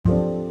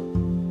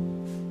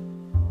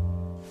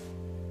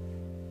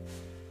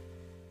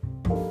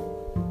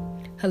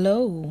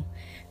Hello,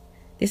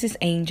 this is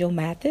Angel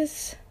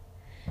Mathis.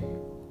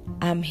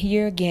 I'm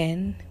here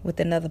again with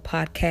another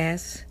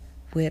podcast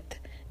with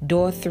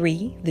Door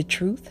 3, The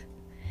Truth.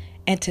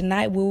 And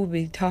tonight we will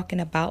be talking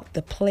about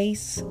the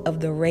place of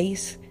the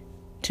race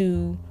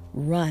to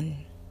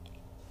run.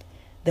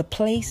 The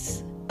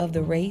place of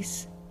the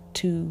race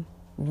to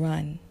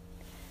run.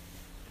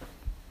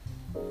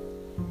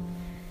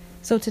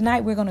 So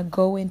tonight we're going to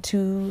go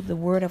into the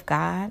Word of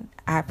God.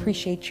 I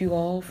appreciate you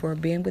all for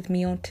being with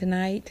me on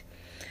tonight.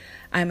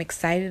 I'm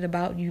excited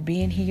about you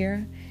being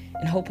here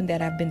and hoping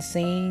that I've been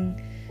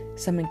saying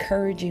some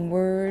encouraging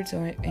words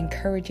or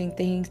encouraging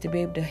things to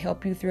be able to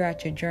help you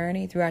throughout your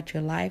journey, throughout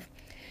your life,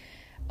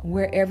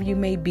 wherever you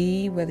may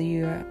be, whether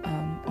you're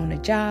on a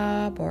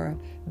job or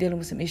dealing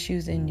with some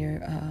issues in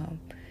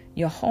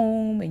your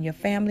home and your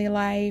family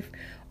life,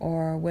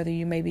 or whether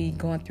you may be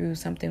going through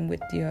something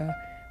with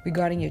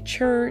regarding your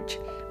church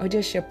or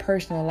just your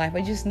personal life, or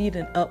you just need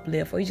an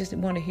uplift, or you just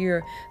want to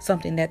hear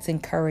something that's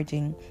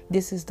encouraging.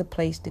 This is the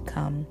place to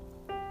come.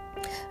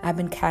 I've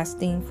been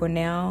casting for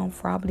now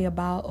probably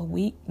about a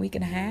week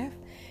and a half,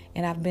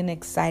 and I've been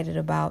excited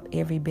about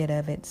every bit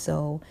of it.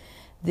 So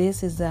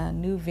this is a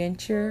new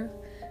venture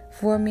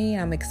for me.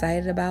 I'm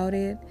excited about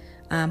it.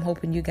 I'm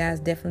hoping you guys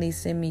definitely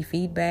send me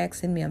feedback,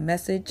 send me a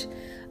message.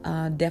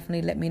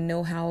 Definitely let me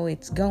know how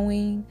it's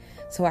going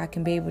so I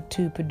can be able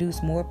to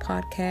produce more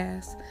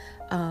podcasts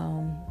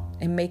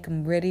and make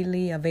them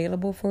readily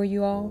available for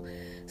you all.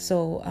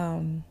 So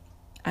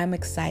I'm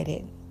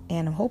excited,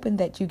 and I'm hoping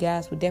that you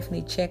guys would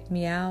definitely check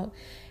me out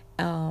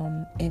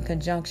in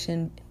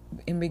conjunction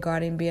in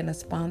regarding being a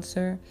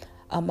sponsor,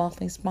 a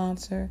monthly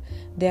sponsor.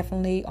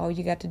 Definitely all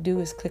you got to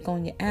do is click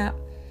on your app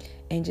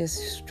and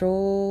just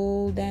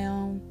stroll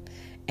down,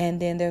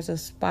 and then there's a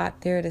spot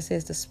there that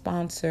says to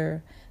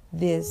sponsor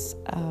this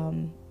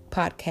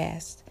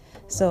podcast.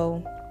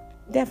 So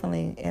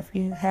definitely, if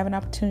you have an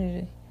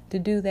opportunity to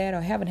do that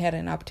or haven't had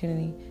an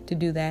opportunity to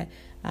do that,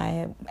 I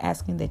am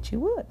asking that you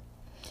would,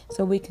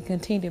 so we can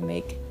continue to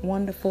make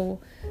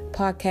wonderful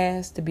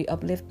podcasts to be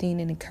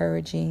uplifting and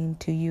encouraging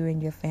to you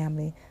and your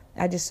family.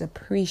 I just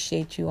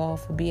appreciate you all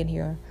for being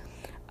here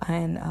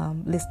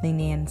and listening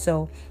in.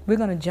 So we're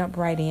going to jump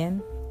right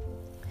in.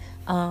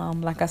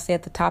 Like I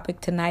said, the topic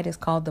tonight is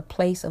called The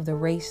Place of the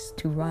Race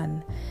to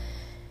Run.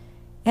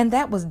 And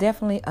that was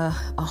definitely a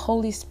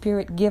Holy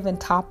Spirit given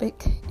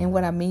topic. And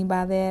what I mean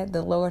by that,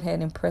 the Lord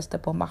had impressed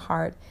upon my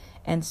heart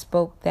and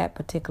spoke that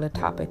particular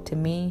topic to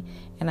me.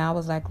 And I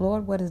was like,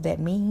 Lord, what does that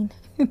mean?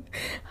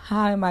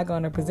 How am I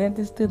going to present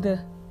this to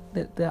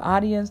the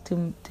audience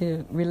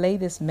to relay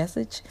this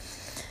message?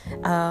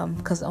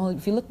 Because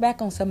if you look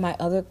back on some of my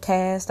other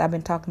casts, I've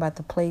been talking about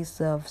the place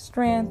of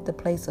strength, the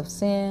place of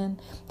sin,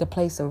 the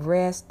place of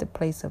rest, the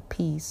place of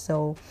peace.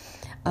 So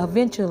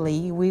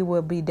eventually we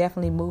will be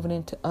definitely moving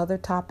into other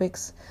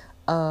topics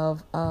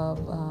of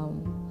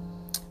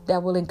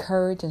that will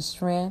encourage and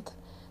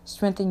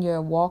strengthen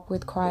your walk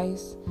with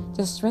Christ,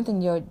 just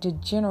strengthen your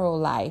general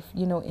life.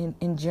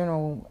 In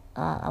general,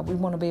 we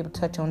want to be able to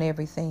touch on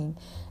everything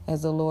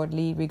as the Lord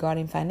lead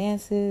regarding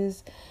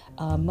finances,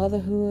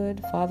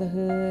 motherhood,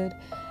 fatherhood,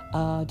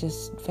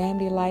 just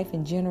family life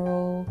in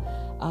general,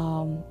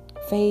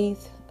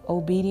 faith,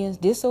 obedience,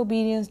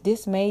 disobedience,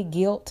 dismay,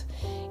 guilt,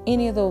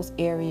 any of those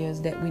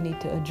areas that we need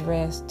to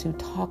address, to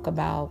talk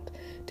about,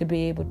 to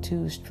be able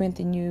to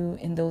strengthen you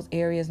in those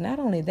areas. Not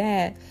only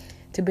that,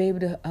 to be able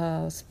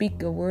to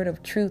speak a word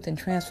of truth and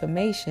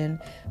transformation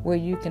where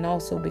you can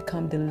also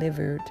become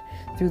delivered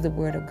through the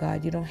word of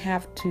God. You don't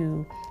have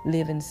to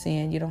live in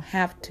sin. You don't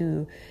have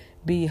to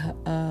be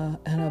an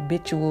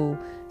habitual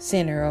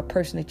sinner, or a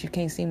person that you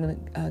can't seem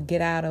to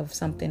get out of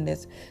something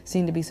that's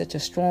seemed to be such a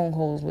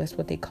stronghold. That's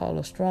what they call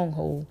a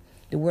stronghold.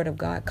 The word of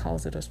God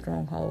calls it a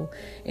stronghold.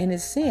 And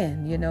it's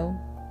sin,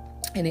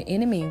 And the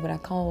enemy, what I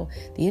call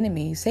the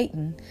enemy,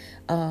 Satan,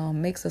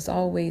 makes us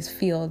always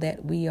feel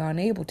that we are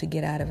unable to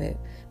get out of it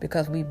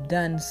because we've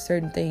done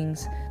certain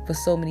things for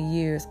so many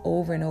years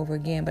over and over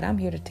again. But I'm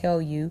here to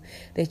tell you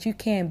that you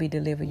can be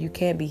delivered, you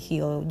can be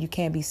healed, you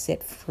can be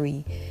set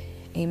free.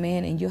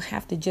 Amen. And you'll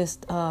have to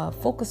just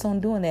focus on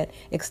doing that,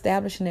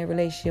 establishing a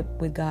relationship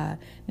with God.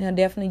 Now,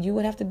 definitely you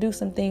would have to do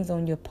some things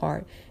on your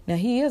part. Now,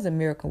 He is a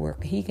miracle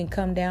worker. He can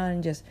come down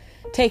and just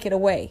take it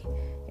away.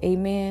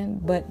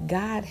 Amen. But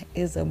God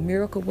is a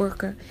miracle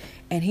worker,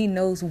 and He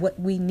knows what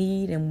we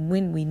need and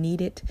when we need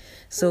it.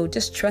 So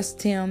just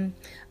trust Him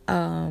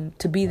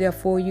to be there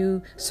for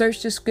you.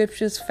 Search the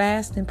scriptures,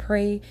 fast and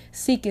pray,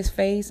 seek His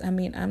face.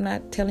 I'm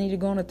not telling you to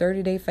go on a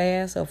 30-day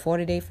fast or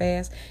 40-day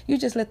fast. You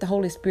just let the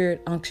Holy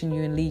Spirit unction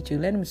you and lead you.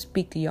 Let Him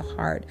speak to your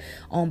heart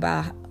on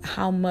by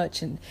how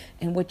much and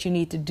what you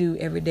need to do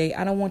every day.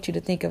 I don't want you to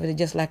think of it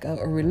just like a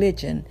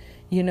religion.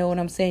 You know what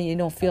I'm saying? You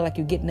don't feel like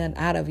you're getting nothing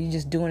out of it. You're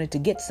just doing it to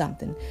get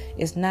something.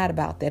 It's not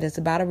about that. It's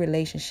about a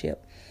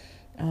relationship.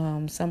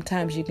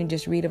 Sometimes you can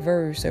just read a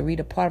verse or read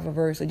a part of a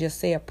verse or just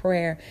say a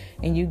prayer,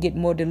 and you get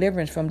more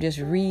deliverance from just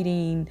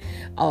reading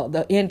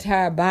the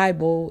entire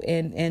Bible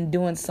and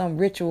doing some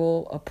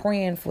ritual or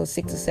praying for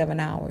 6 or 7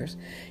 hours.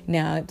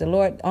 Now, if the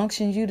Lord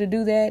unctions you to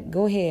do that,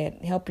 go ahead,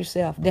 help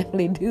yourself.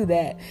 Definitely do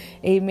that.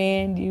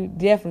 Amen. You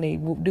definitely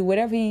do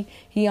whatever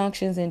he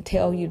unctions and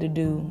tell you to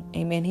do.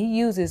 Amen. He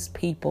uses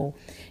people.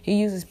 He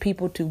uses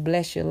people to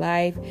bless your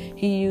life.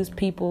 He uses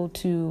people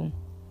to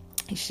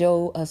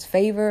show us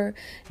favor,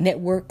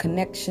 network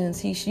connections.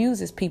 He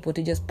uses people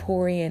to just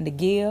pour in, to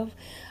give,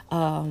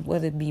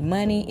 whether it be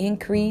money,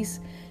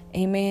 increase.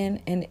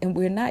 Amen. And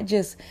we're not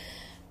just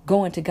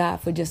going to God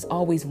for just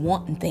always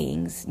wanting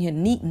things,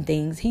 needing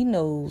things. He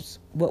knows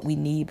what we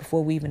need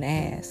before we even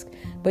ask.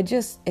 But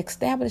just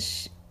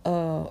establish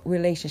a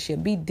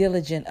relationship. Be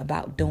diligent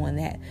about doing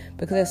that,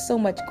 because there's so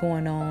much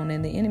going on,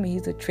 and the enemy,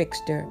 he's a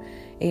trickster.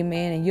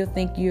 Amen. And you'll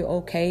think you're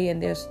okay,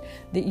 and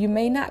that you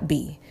may not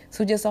be.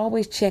 So just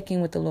always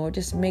checking with the Lord.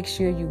 Just make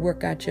sure you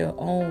work out your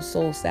own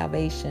soul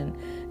salvation.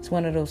 It's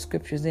one of those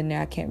scriptures in there.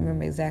 I can't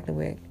remember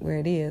exactly where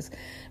it is.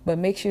 But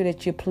make sure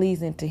that you're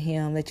pleasing to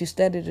him, that you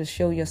study to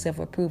show yourself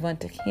approved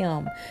unto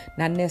him,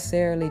 not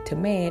necessarily to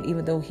man,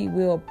 even though he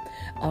will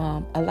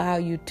allow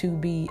you to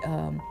be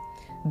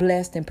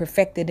blessed and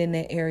perfected in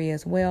that area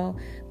as well.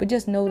 But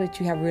just know that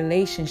you have a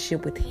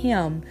relationship with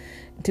him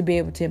to be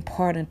able to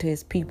impart unto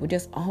his people.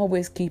 Just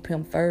always keep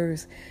him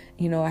first.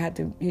 I have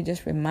to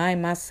just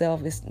remind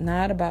myself, it's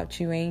not about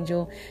you,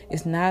 Angel.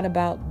 It's not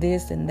about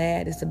this and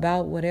that. It's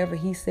about whatever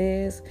he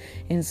says,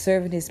 and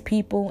serving his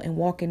people and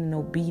walking in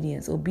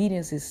obedience.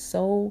 Obedience is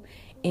so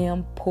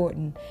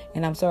important.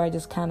 And I'm sorry I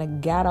just kind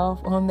of got off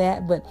on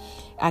that, but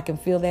I can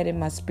feel that in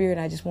my spirit.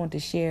 I just want to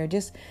share.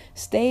 Just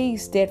stay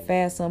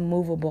steadfast,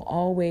 unmovable,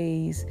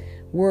 always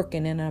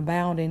working and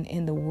abounding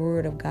in the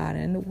word of God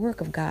and the work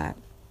of God.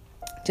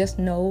 Just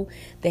know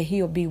that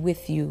he'll be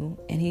with you,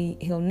 and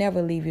he'll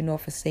never leave you nor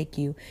forsake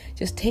you.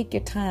 Just take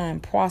your time,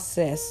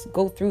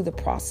 go through the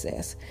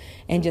process,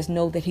 and just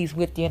know that he's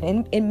with you.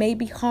 And it may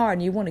be hard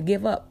and you want to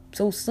give up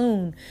so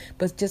soon,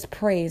 but just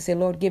pray and say,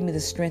 Lord, give me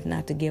the strength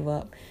not to give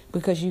up,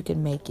 because you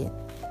can make it.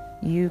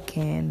 You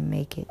can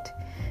make it.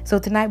 So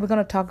tonight we're going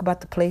to talk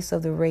about the place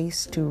of the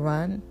race to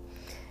run.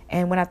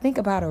 And when I think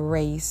about a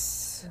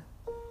race,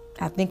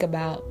 I think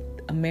about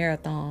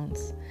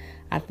marathons.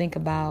 I think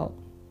about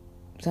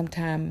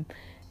sometimes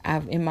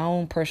in my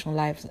own personal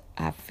life,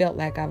 I felt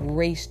like I've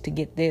raced to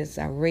get this.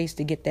 I raced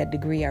to get that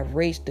degree. I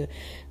raced to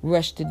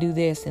rush to do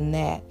this and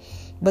that.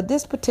 But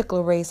this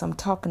particular race, I'm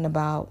talking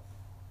about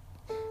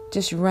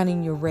just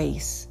running your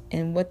race.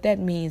 And what that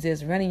means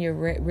is running your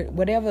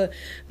whatever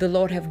the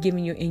Lord have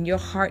given you in your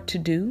heart to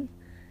do.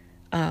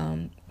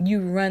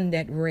 You run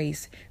that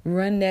race.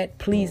 Run that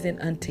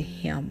pleasing unto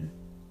him.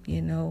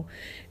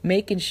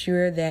 Making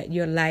sure that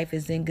your life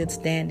is in good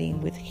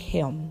standing with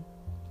him.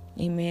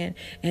 Amen.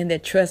 And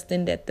that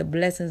trusting that the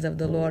blessings of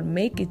the Lord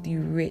maketh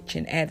you rich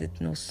and addeth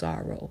no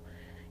sorrow.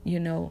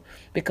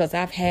 Because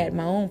I've had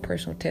my own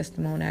personal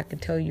testimony. I can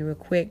tell you real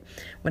quick.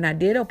 When I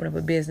did open up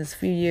a business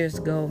many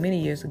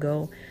years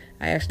ago,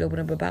 I actually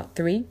opened up about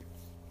 3.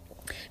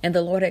 And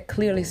the Lord had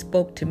clearly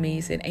spoke to me.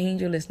 He said,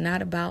 Angel, it's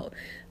not about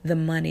the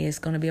money. It's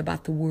going to be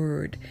about the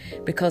word.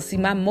 Because, see,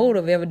 my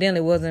motive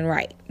evidently wasn't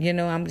right.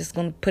 I'm just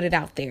going to put it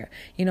out there.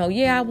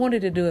 Yeah, I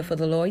wanted to do it for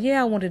the Lord.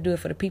 Yeah, I wanted to do it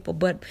for the people.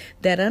 But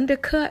that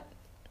undercut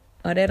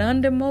or that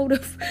under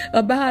motive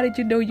about it,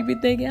 you be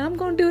thinking, I'm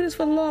going to do this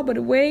for the Lord. But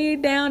way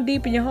down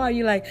deep in your heart,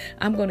 you're like,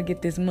 I'm going to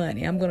get this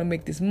money. I'm going to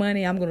make this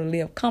money. I'm going to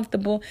live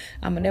comfortable.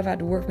 I'm going to never have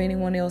to work for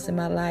anyone else in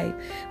my life,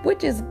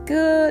 which is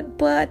good.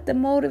 But the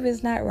motive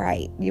is not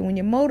right. When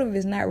your motive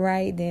is not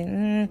right,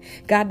 then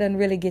God doesn't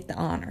really get the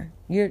honor.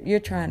 You're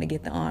trying to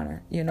get the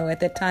honor.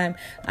 At that time,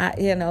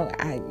 and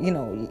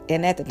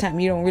at the time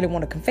you don't really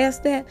want to confess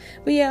that.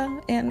 But yeah,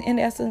 in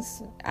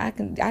essence, I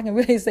can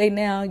really say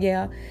now,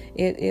 yeah,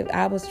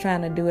 I was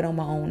trying to do it on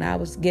my own. I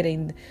was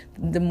getting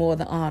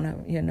the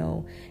honor,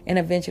 and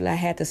eventually I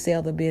had to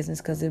sell the business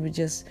because it was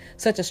just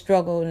such a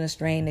struggle and a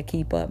strain to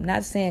keep up.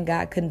 Not saying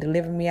God couldn't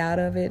deliver me out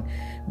of it,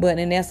 but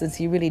in essence,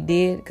 he really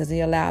did, because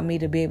he allowed me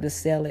to be able to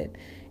sell it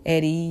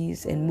at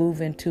ease and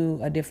move into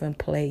a different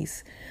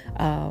place,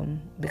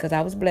 because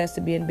I was blessed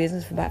to be in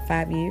business for about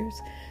 5 years.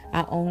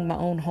 I owned my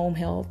own home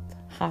health,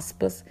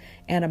 hospice,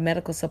 and a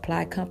medical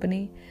supply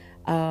company.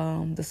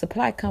 The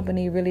supply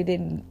company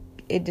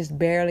it just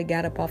barely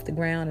got up off the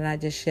ground, and I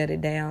just shut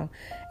it down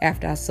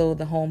after I sold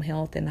the home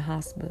health and the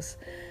hospice.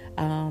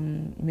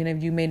 Many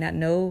of you may not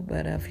know,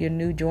 but if you're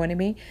new joining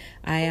me,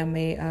 I am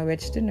a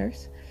registered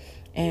nurse.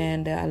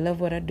 And I love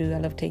what I do. I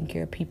love taking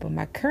care of people.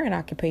 My current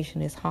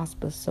occupation is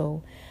hospice,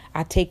 so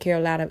I take care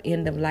of a lot of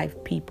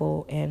end-of-life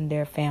people and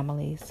their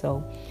families.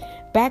 So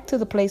back to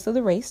the place of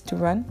the race to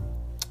run.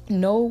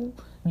 Know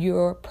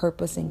your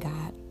purpose in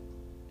God.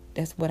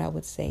 That's what I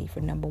would say for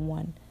number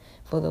 1.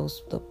 For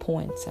the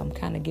points, I'm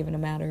kind of giving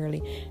them out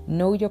early.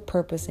 Know your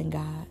purpose in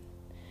God.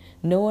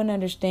 Know and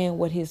understand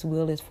what his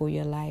will is for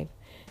your life.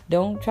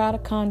 Don't try to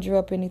conjure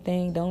up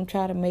anything. Don't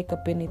try to make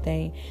up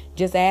anything.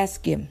 Just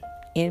ask him.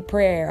 in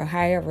prayer or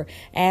however,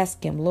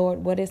 ask him,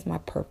 Lord, what is my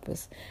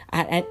purpose?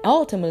 And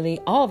ultimately,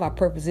 all of our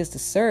purpose is to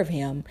serve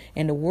him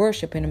and to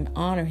worship him and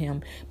honor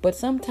him. But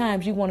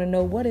sometimes you want to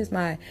know, what is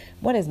my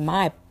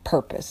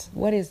purpose?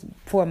 What is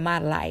for my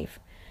life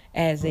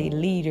as a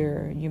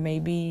leader? You may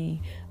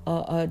be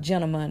a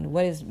gentleman.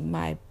 What is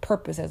my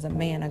purpose as a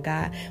man of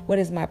God? What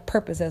is my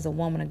purpose as a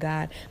woman of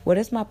God? What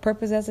is my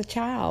purpose as a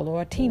child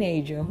or a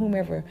teenager,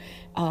 whomever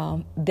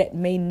that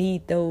may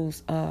need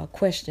those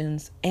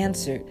questions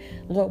answered?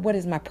 Lord, what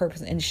is my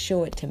purpose? And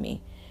show it to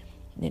me.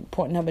 And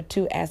point number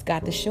 2, ask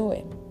God to show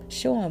it.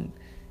 Show him.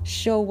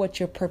 Show what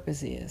your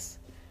purpose is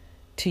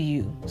to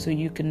you so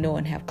you can know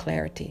and have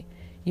clarity.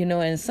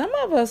 And some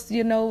of us,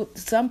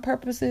 some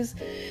purposes,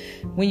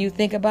 when you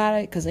think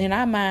about it, because in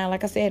our mind,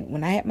 like I said,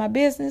 when I had my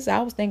business, I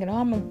was thinking,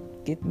 I'm going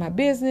to get my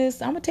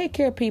business. I'm going to take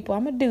care of people.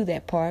 I'm going to do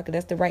that part because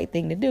that's the right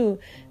thing to do.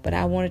 But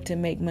I wanted to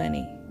make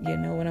money. You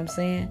know what I'm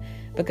saying?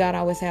 But God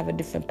always have a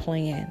different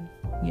plan,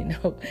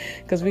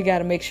 because we got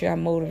to make sure our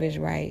motive is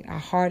right. Our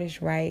heart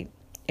is right.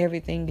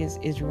 Everything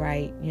is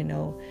right,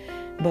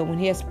 But when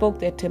he had spoke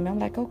that to me, I'm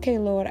like, okay,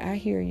 Lord, I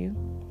hear you.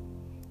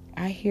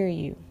 I hear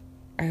you.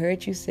 I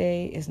heard you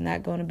say it's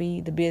not going to be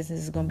the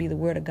business, it's going to be the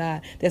word of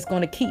God that's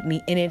going to keep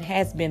me. And it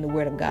has been the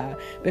word of God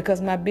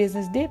because my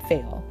business did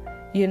fail.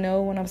 You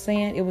know what I'm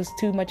saying? It was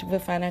too much of a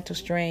financial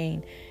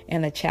strain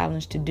and a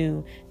challenge to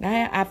do.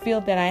 Now, I feel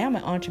that I am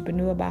an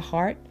entrepreneur by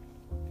heart.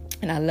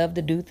 And I love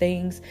to do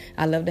things.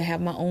 I love to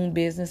have my own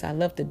business. I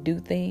love to do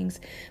things.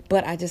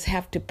 But I just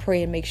have to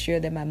pray and make sure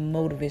that my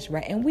motive is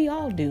right. And we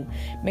all do.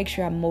 Make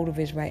sure our motive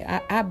is right.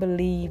 I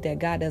believe that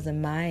God doesn't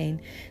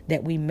mind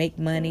that we make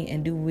money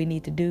and do what we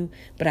need to do.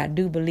 But I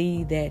do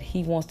believe that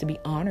he wants to be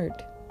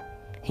honored.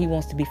 He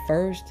wants to be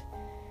first.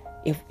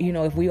 If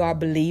we are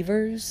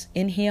believers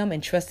in him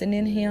and trusting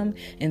in him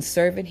and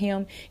serving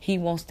him, he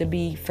wants to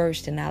be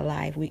first in our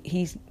life.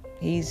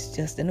 He's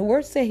just, and the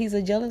word says he's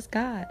a jealous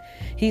God.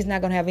 He's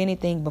not going to have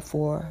anything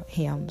before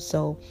him.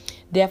 So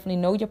definitely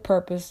know your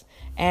purpose.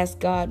 Ask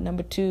God,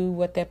 number 2,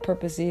 what that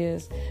purpose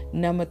is.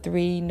 Number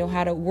 3, know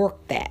how to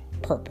work that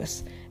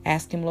purpose.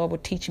 Ask him,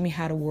 Lord, teach me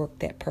how to work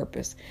that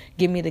purpose.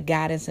 Give me the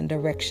guidance and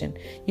direction.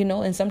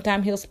 And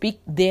sometimes he'll speak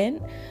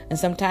then, and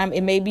sometimes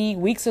it may be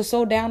weeks or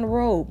so down the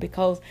road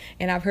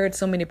and I've heard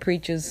so many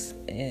preachers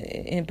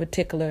in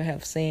particular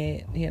have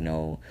said,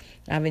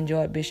 I've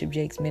enjoyed Bishop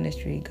Jake's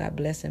ministry. God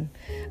bless him.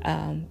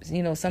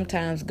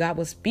 Sometimes God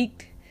will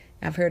speak.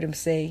 I've heard him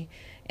say,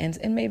 and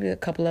maybe a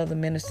couple other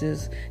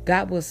ministers,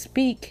 God will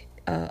speak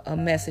a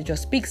message or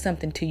speak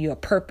something to you, a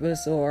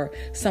purpose or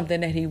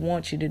something that he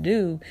wants you to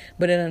do,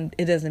 but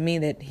it doesn't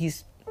mean that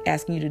he's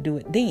asking you to do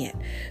it then.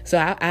 So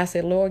I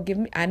said, Lord,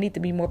 I need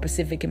to be more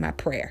specific in my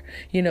prayer,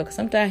 because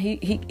sometimes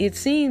it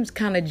seems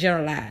kind of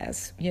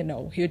generalized,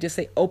 he'll just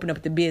say, open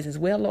up the business.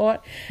 Well, Lord,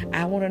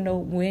 I want to know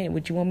when.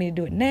 Would you want me to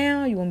do it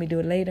now? You want me to do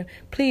it later?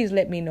 Please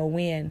let me know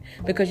when,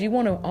 because you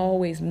want to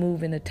always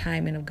move in the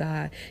timing of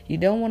God. You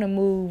don't want to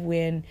move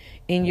in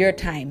your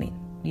timing.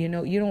 You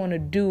don't want to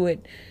do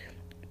it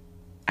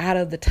out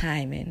of the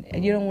timing,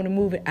 and you don't want to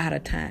move it out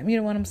of time. You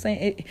know what I'm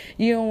saying?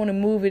 You don't want to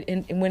move it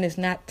when it's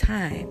not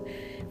time,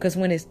 because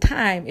when it's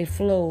time, it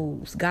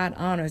flows. God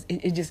honors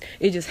it.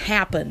 It just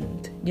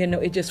happened.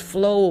 It just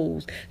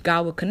flows.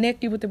 God will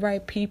connect you with the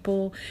right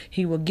people.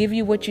 He will give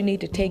you what you need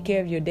to take care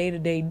of your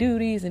day-to-day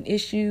duties and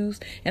issues.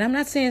 And I'm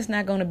not saying it's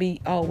not going to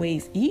be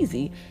always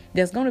easy.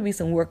 There's going to be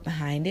some work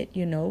behind it.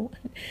 There's going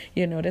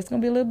to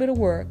be a little bit of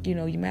work. You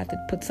might have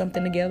to put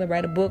something together,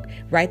 write a book,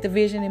 write the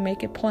vision and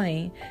make it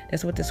plain.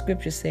 That's what the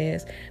scripture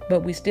says.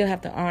 But we still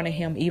have to honor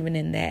him even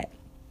in that.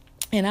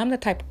 And I'm the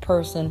type of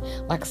person,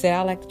 like I said,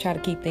 I like to try to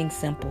keep things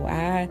simple.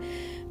 I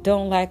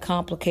don't like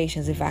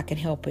complications if I can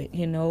help it.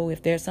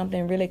 If there's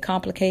something really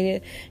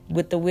complicated,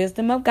 with the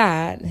wisdom of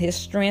God, his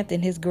strength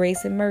and his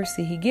grace and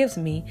mercy he gives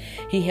me,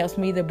 he helps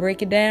me to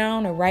break it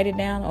down or write it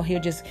down, or he'll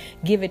just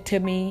give it to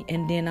me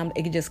and then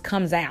it just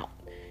comes out.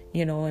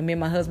 And me and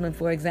my husband,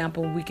 for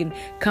example, we can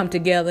come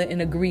together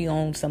and agree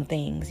on some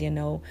things.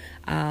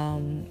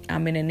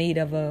 I'm in the need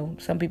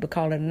of some people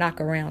call it a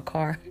knock-around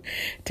car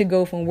to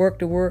go from work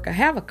to work. I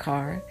have a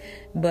car,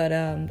 but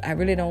I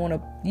really don't want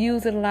to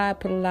use it a lot,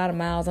 put a lot of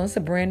miles on. It's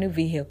a brand new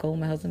vehicle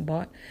my husband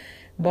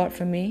bought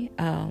for me.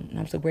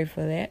 I'm so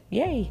grateful for that.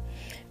 Yay.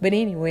 But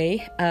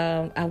anyway,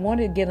 I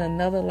wanted to get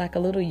another, like a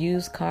little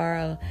used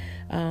car,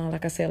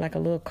 like I said, like a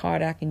little car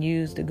that I can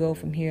use to go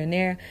from here and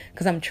there,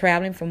 because I'm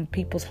traveling from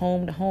people's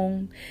home to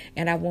home,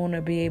 and I want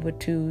to be able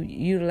to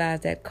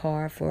utilize that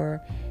car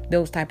for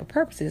those type of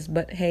purposes.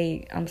 But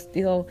hey, I'm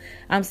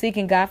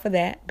seeking God for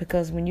that,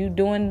 because when you're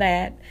doing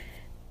that,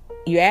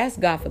 you ask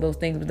God for those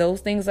things, but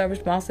those things are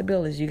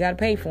responsibilities. You got to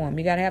pay for them.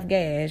 You got to have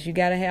gas. You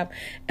got to have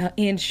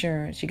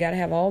insurance. You got to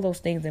have all those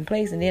things in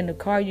place. And then the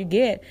car you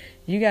get,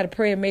 you got to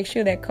pray and make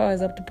sure that car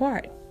is up to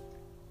part.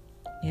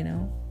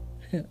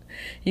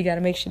 You got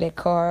to make sure that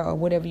car or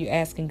whatever you're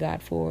asking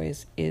God for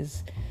is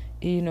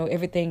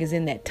everything is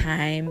in that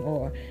time,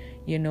 or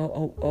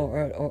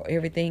or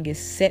everything is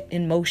set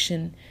in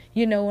motion.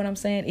 You know what I'm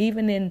saying?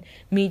 Even in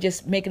me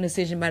just making a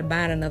decision about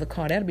buying another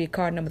car, that'll be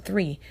card number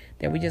 3,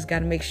 that we just got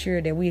to make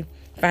sure that we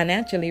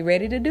financially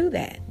ready to do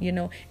that. You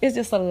know, it's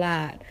just a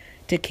lot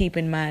to keep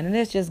in mind. And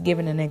that's just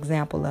giving an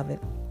example of it.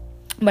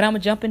 But I'm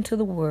going to jump into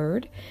the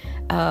word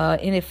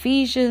in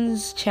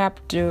Ephesians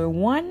chapter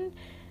 1,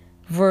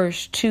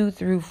 verse 2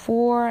 through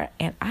 4.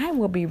 And I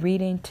will be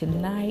reading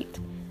tonight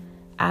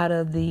out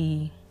of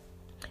the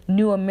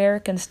New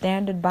American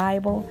Standard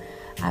Bible.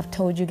 I've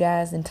told you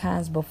guys in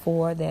times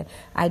before that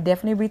I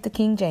definitely read the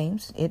King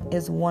James. It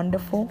is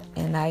wonderful,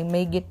 and I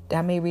may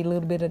read a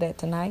little bit of that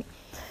tonight.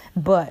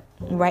 But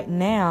right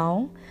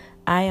now,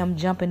 I am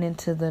jumping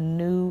into the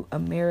New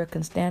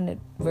American Standard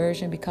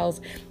Version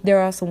because there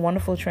are some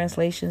wonderful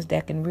translations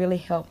that can really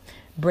help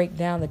break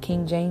down the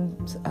King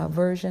James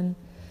Version,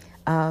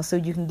 so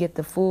you can get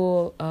the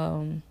full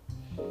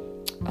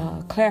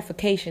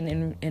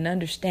clarification and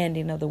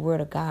understanding of the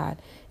Word of God.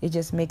 It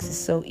just makes it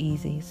so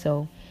easy.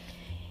 So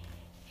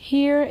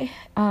here,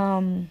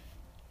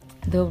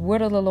 the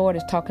word of the Lord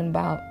is talking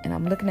about, and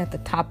I'm looking at the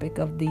topic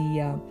of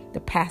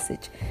the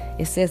passage.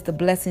 It says the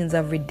blessings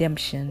of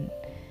redemption.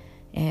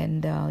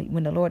 And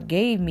when the Lord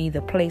gave me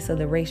the place of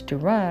the race to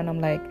run, I'm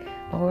like,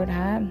 Lord,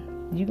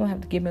 you're going to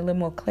have to give me a little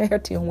more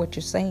clarity on what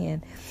you're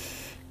saying.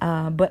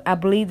 But I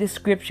believe this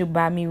scripture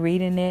by me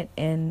reading it,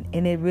 and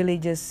it really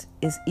just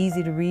is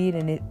easy to read,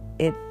 and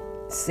it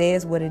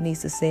says what it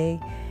needs to say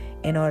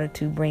in order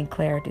to bring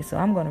clarity. So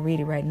I'm going to read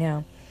it right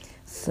now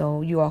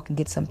so you all can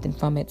get something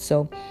from it.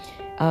 So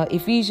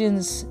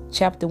Ephesians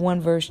chapter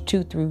 1, verse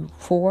 2 through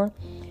 4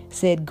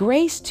 said,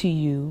 grace to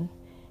you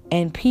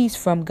and peace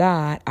from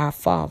God our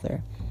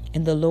Father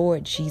and the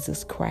Lord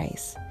Jesus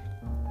Christ.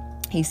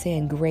 He's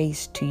saying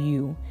grace to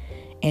you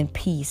and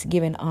peace,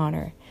 giving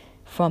honor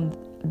from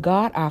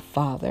God our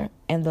Father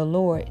and the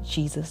Lord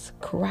Jesus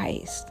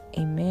Christ.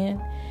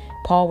 Amen.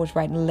 Paul was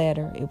writing a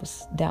letter. It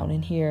was down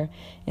in here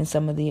in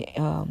some of the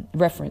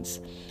reference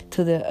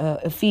to the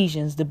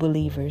Ephesians, the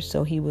believers.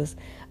 So he was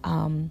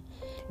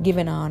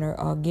giving honor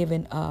or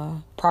giving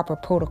proper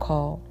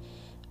protocol,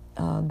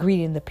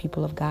 greeting the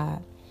people of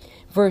God.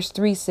 Verse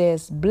 3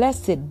 says,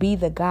 blessed be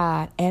the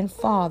God and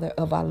Father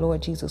of our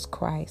Lord Jesus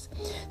Christ.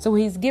 So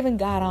he's giving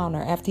God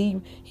honor after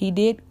he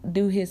did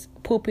do his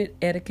pulpit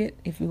etiquette,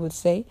 if you would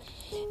say,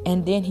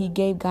 and then he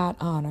gave God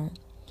honor.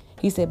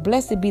 He said,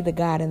 blessed be the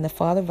God and the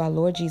Father of our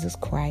Lord Jesus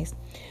Christ,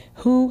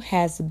 who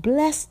has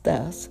blessed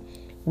us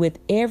with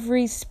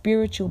every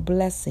spiritual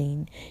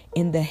blessing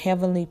in the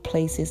heavenly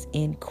places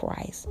in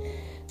Christ.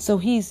 So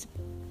he's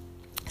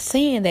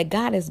saying that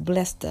God has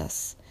blessed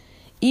us.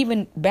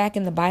 Even back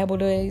in the Bible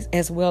days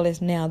as well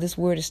as now, this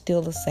word is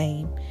still the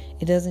same.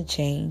 It doesn't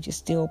change. It's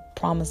still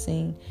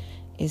promising.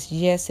 It's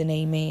yes and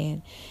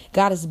amen.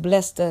 God has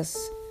blessed us.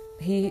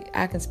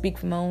 I can speak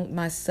for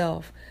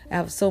myself. I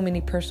have so many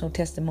personal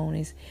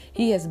testimonies.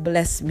 He has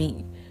blessed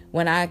me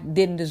when I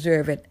didn't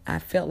deserve it. I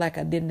felt like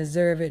I didn't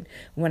deserve it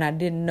when I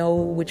didn't know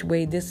which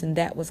way this and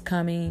that was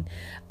coming,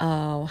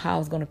 how I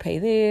was going to pay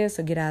this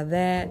or get out of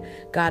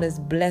that. God has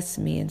blessed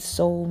me in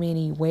so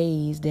many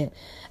ways that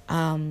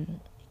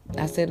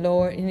I said,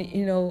 Lord,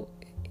 you know,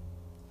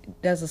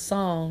 there's a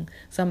song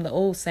some of the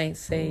old saints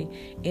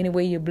say, any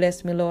way you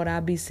bless me, Lord,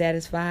 I'll be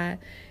satisfied.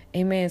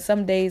 Amen.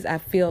 Some days I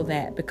feel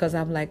that because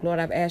I'm like, Lord,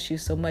 I've asked you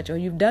so much, or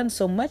you've done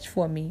so much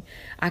for me.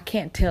 I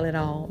can't tell it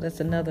all. That's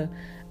another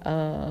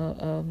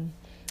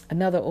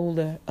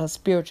older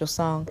spiritual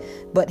song.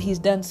 But he's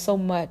done so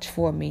much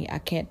for me. I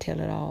can't tell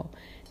it all,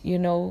 you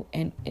know,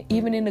 and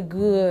even in the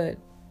good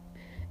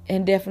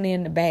and definitely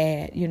in the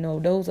bad, you know,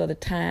 those are the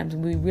times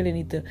we really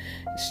need to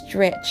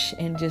stretch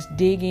and just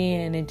dig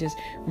in and just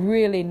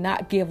really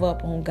not give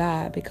up on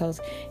God, because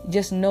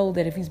just know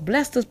that if he's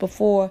blessed us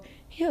before,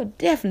 he'll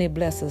definitely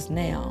bless us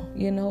now.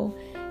 You know,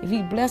 if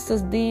he blessed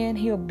us then,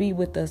 he'll be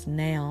with us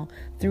now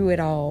through it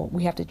all.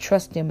 We have to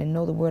trust him and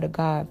know the word of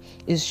God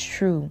is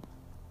true.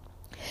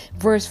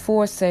 Verse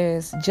 4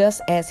 says,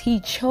 just as he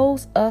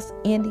chose us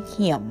in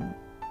him,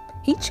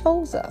 he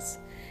chose us.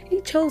 He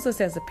chose us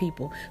as a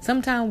people.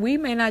 Sometimes we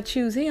may not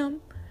choose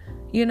him.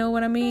 You know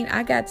what I mean?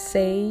 I got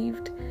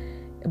saved,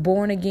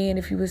 born again,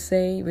 if you would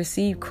say,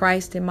 received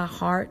Christ in my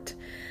heart.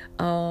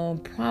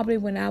 Probably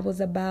when I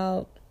was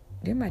about,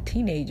 they're my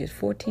teenagers,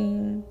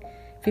 14,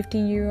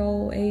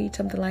 15-year-old age,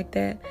 something like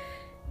that.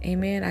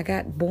 Amen. I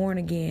got born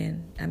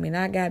again. I mean,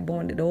 I got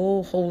born the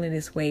old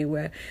holiness way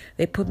where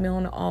they put me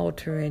on the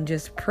altar and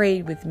just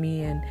prayed with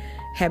me and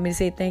had me to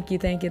say, thank you,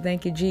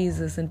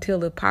 Jesus, until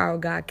the power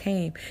of God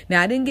came.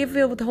 Now, I didn't get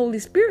filled with the Holy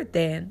Spirit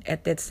then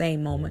at that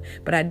same moment,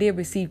 but I did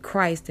receive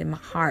Christ in my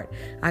heart.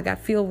 I got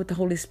filled with the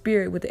Holy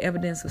Spirit with the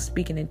evidence of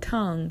speaking in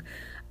tongue,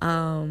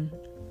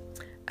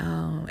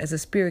 as a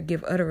spirit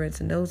give utterance,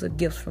 and those are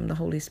gifts from the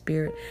Holy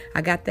Spirit.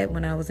 I got that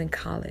when I was in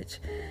college.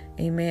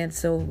 Amen.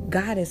 So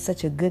God is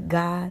such a good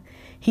God.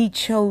 He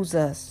chose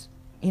us.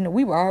 You know,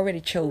 we were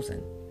already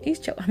chosen.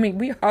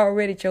 We are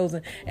already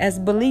chosen as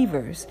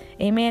believers.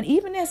 Amen.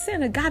 Even as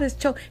sinners, God has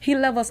chosen. He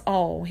loves us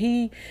all.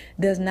 He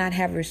does not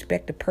have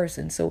respect to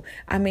person. So,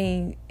 I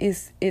mean,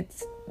 it's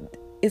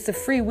a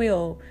free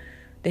will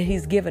that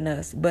he's given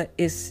us, but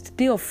it's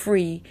still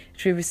free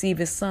to receive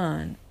his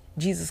son,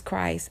 Jesus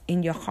Christ,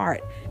 in your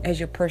heart as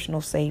your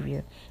personal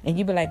Savior. And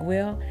you be like,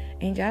 well,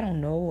 Angel, I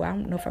don't know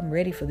if I'm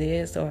ready for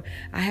this, or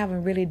I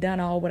haven't really done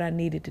all what I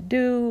needed to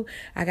do.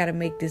 I got to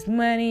make this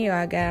money, or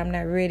I'm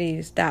not ready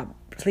to stop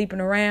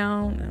sleeping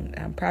around.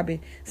 I'm probably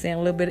saying a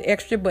little bit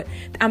extra, but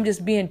I'm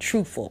just being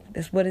truthful.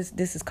 That's what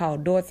this is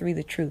called, door 3,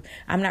 the truth.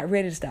 I'm not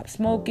ready to stop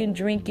smoking,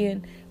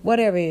 drinking,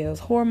 whatever it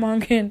is,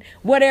 whoremongering,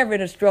 whatever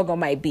the struggle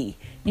might be.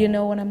 You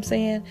know what I'm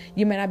saying?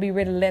 You may not be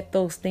ready to let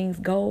those things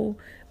go,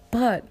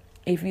 but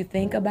if you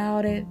think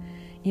about it,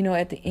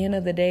 at the end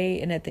of the day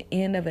and at the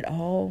end of it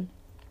all,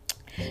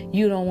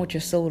 you don't want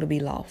your soul to be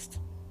lost.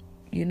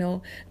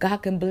 God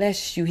can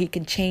bless you. He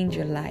can change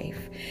your life.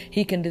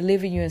 He can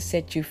deliver you and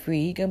set you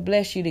free. He can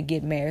bless you to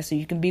get married so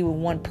you can be with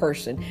one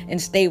person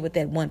and stay with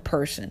that one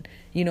person,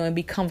 and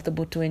be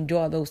comfortable to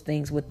enjoy those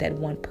things with that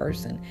one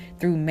person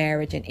through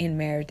marriage and in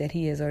marriage that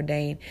he has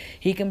ordained.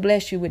 He can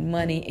bless you with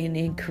money and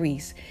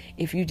increase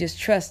if you just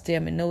trust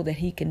him and know that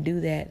he can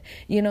do that.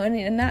 And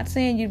I'm not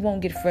saying you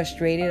won't get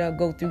frustrated or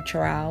go through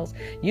trials.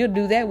 You'll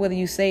do that whether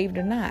you're saved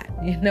or not,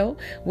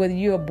 whether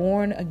you're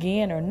born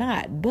again or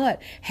not. But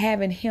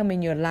having him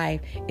in your life,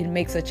 it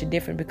makes such a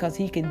difference because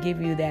he can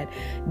give you that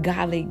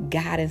godly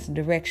guidance and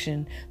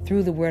direction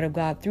through the word of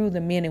God, through the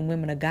men and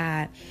women of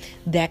God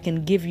that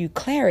can give you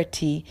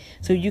clarity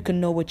so you can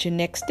know what your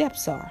next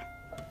steps are.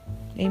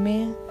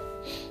 Amen.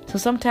 So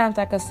sometimes,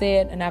 like I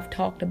said, and I've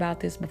talked about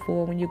this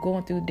before, when you're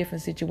going through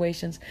different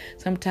situations,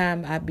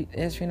 sometimes I'd be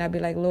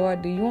like,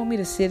 Lord, do you want me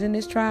to sit in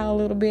this trial a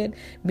little bit?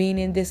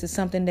 Meaning this is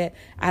something that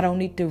I don't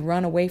need to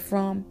run away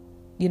from,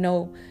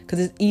 because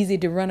it's easy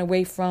to run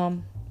away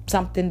from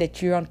something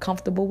that you're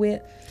uncomfortable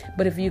with.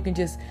 But if you can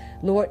just,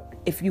 Lord,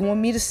 if you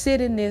want me to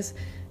sit in this,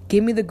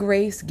 give me the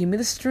grace, give me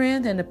the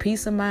strength and the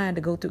peace of mind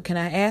to go through. Can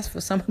I ask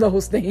for some of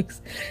those things?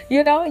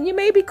 And you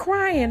may be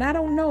crying. I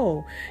don't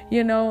know,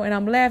 and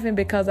I'm laughing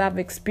because I've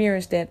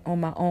experienced that on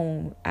my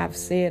own. I've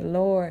said,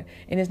 Lord,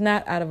 and it's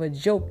not out of a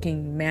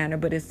joking manner,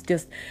 but it's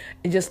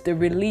just the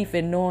relief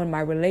in knowing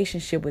my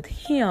relationship with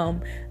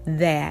him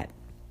that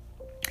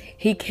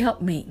he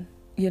kept me.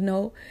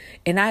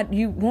 And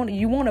you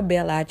want to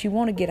bail out, you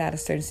want to get out of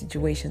certain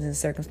situations and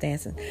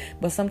circumstances,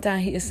 but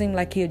sometimes it seems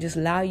like he'll just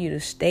allow you to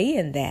stay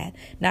in that,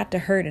 not to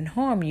hurt and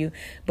harm you,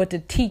 but to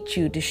teach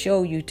you, to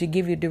show you, to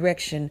give you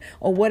direction,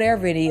 or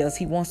whatever it is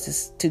he wants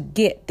us to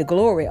get the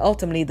glory,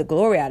 ultimately the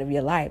glory out of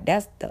your life.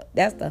 That's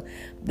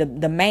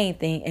the main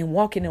thing, and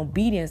walk in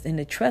obedience and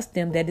to trust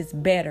him that it's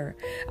better.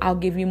 I'll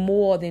give you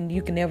more than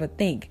you can ever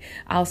think.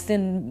 I'll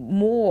send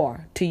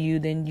more to you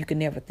than you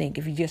can ever think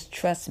if you just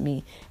trust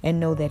me and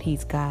know that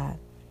he's God.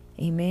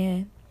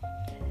 Amen.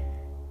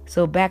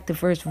 So back to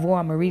verse 4,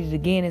 I'm going to read it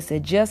again. It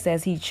said, just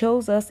as he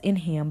chose us in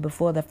him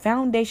before the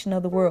foundation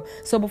of the world.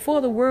 So before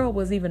the world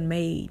was even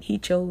made, he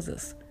chose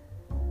us.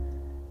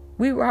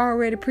 We were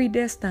already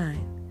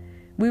predestined.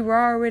 We were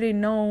already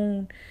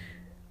known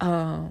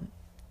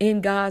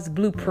in God's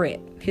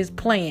blueprint, his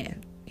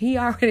plan. He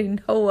already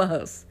know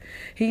us.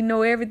 He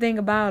know everything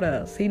about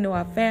us. He know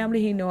our family.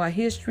 He know our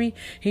history.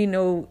 He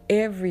know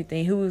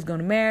everything. Who is going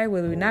to marry,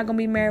 whether we're not going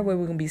to be married, whether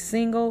we're going to be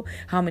single,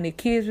 how many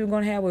kids we're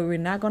going to have, whether we're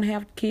not going to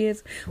have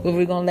kids, whether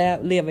we're going to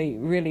live a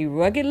really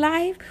rugged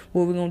life,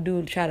 what we're going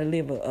to do, try to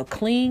live a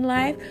clean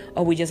life,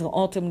 or we just going to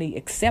ultimately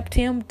accept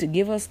him to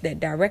give us that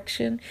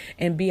direction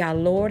and be our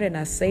Lord and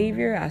our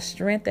Savior, our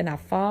strength and our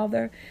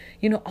Father.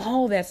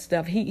 All that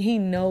stuff. He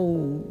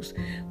knows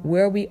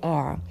where we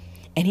are.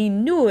 And he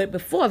knew it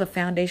before the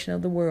foundation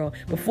of the world,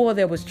 before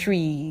there was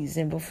trees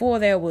and before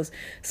there was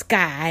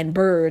sky and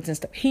birds and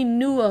stuff. He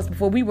knew us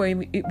before we were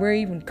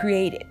even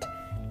created.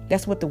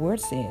 That's what the word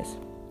says.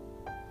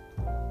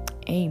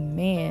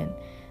 Amen.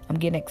 I'm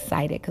getting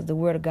excited because the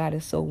word of God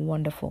is so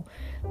wonderful.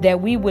 That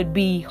we would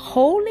be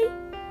holy.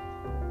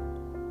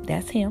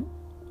 That's him.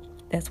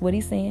 That's what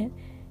he's saying.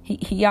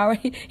 He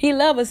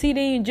loves us. He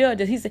didn't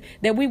judge us. He said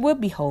that we would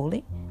be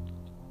holy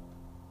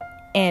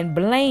and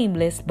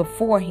blameless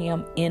before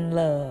him in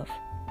love.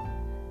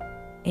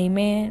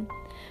 Amen.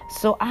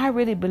 So I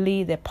really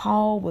believe that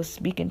Paul was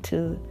speaking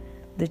to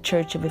the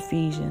church of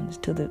Ephesians,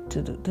 to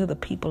the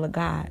people of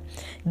God,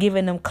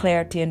 giving them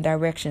clarity and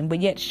direction,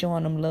 but yet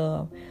showing them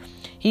love.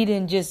 He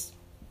didn't just,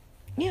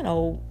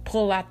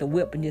 pull out the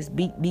whip and just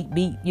beat,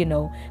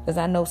 because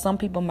I know some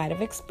people might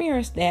have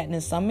experienced that. And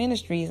in some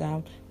ministries,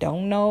 I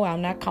don't know,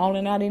 I'm not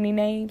calling out any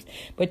names,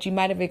 but you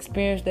might have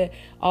experienced that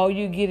all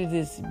you get is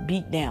this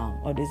beat down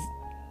or this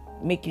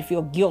make you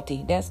feel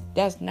guilty.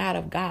 That's not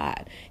of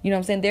God. You know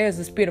what I'm saying? There is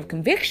a spirit of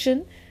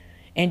conviction,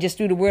 and just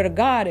through the word of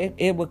God,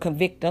 it will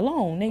convict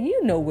alone. Now,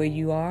 you know where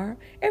you are.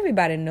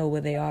 Everybody know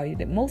where they are.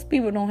 Most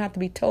people don't have to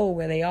be told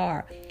where they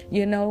are,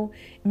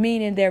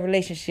 meaning their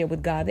relationship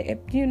with God.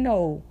 You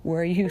know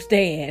where you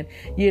stand.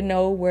 You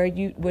know where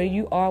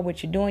you are,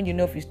 what you're doing. You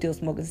know if you're still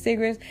smoking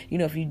cigarettes. You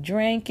know if you're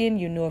drinking.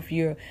 You know if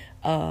you're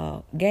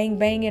gang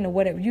banging or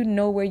whatever. You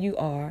know where you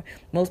are.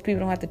 Most people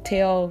don't have to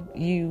tell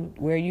you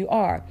where you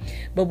are.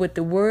 But with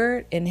the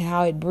word and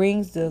how it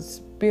brings the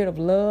spirit of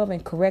love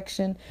and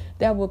correction,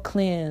 that will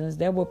cleanse,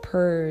 that will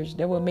purge,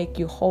 that will make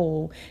you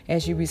whole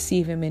as you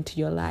receive him into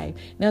your life.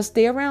 Now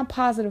stay around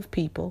positive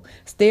people.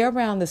 Stay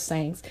around the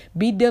saints.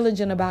 Be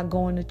diligent about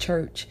going to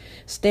church.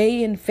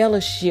 Stay in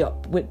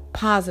fellowship with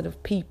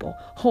positive people,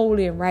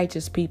 holy and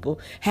righteous people.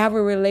 Have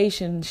a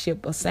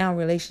relationship, a sound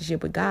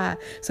relationship with God,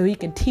 so he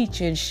can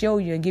teach you and show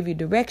you and give you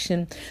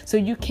direction, so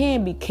you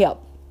can be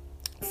kept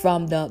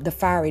from the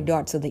fiery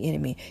darts of the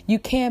enemy. You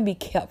can be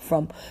kept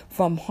from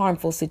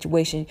harmful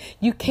situations.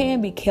 You can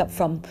be kept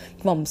from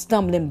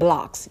stumbling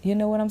blocks. You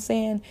know what I'm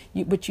saying?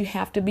 But you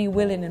have to be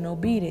willing and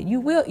obedient. You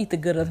will eat the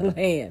good of the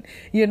land.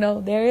 You know,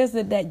 there is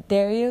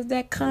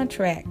that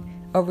contract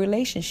of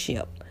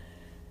relationship.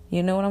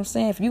 You know what I'm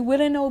saying? If you're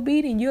willing and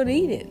obedient, you'll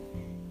eat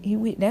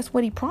it. That's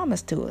what he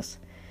promised to us.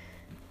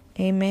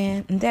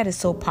 Amen. And that is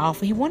so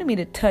powerful. He wanted me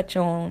to touch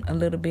on a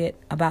little bit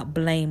about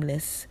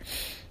blameless.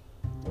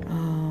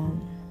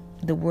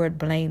 The word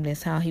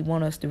blameless, how he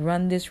wants us to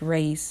run this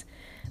race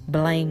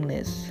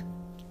blameless.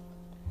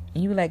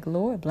 And you like,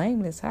 Lord,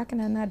 blameless? How can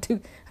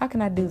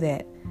I do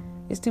that?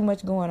 It's too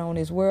much going on in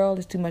this world.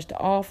 It's too much to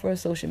offer.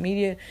 Social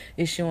media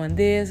is showing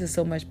this. There's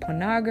so much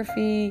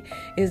pornography.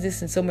 Is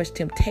this and so much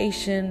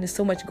temptation? There's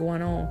so much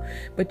going on.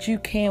 But you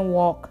can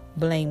walk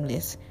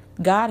blameless.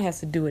 God has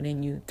to do it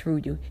in you,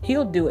 through you.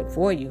 He'll do it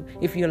for you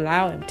if you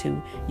allow him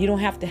to. You don't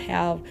have to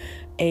have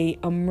a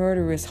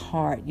murderous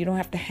heart. You don't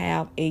have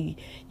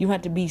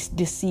to be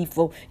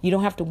deceitful. You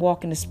don't have to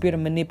walk in the spirit of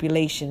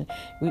manipulation.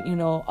 You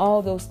know,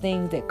 all those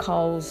things that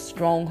cause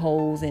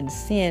strongholds and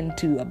sin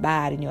to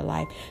abide in your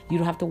life. You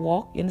don't have to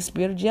walk in the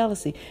spirit of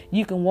jealousy.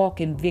 You can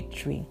walk in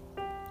victory.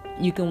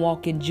 You can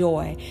walk in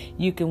joy.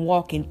 You can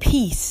walk in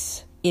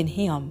peace in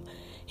him.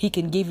 He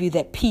can give you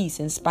that peace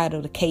in spite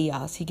of the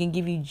chaos. He can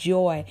give you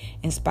joy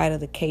in spite of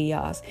the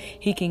chaos.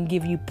 He can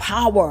give you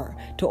power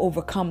to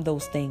overcome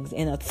those things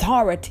and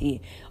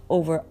authority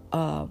over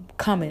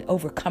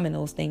overcoming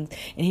those things.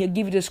 And he'll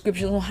give you the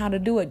scriptures on how to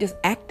do it. Just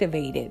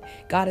activate it.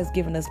 God has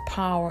given us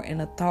power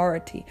and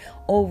authority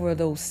over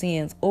those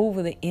sins,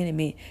 over the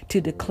enemy, to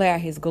declare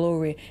his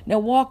glory. Now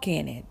walk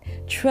in it.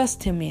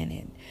 Trust him in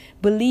it.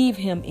 Believe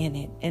him in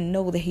it, and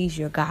know that he's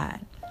your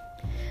God.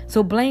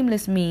 So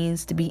blameless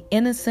means to be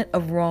innocent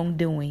of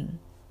wrongdoing,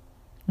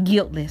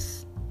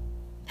 guiltless,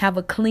 have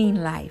a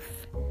clean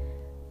life,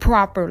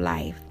 proper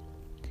life,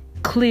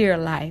 clear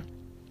life,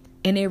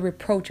 and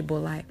irreproachable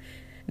life.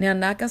 Now,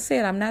 like I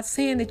said, I'm not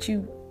saying that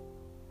you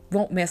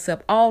won't mess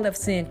up. All of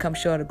sin comes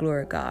short of the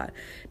glory of God.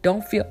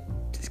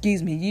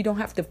 You don't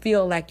have to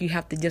feel like you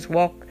have to just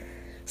walk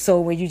so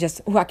where you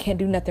just, I can't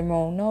do nothing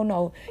wrong.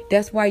 No.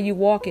 That's why you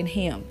walk in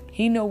him.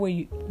 He know where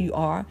you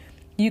are.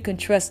 You can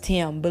trust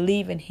him,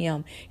 believe in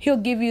him. He'll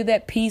give you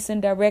that peace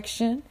and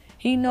direction.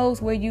 He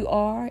knows where you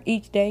are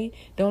each day.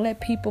 Don't let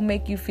people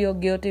make you feel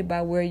guilty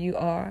by where you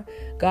are.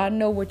 God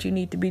knows what you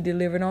need to be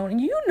delivered on, and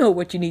you know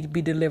what you need to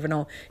be delivered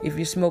on. If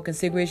you're smoking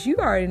cigarettes, you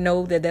already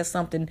know that that's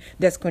something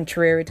that's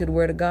contrary to the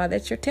word of God.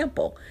 That's your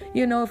temple.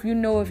 You know if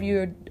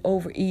you're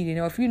overeating,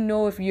 or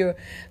if you're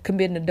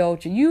committing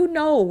adultery, you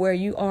know where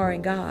you are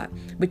in God.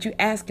 But you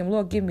ask him,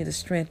 Lord, give me the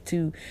strength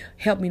to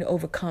help me to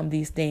overcome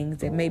these things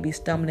that may be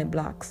stumbling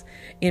blocks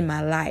in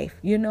my life.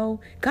 You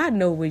know, God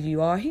knows where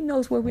you are. He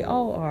knows where we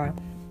all are.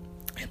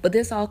 But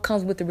this all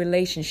comes with the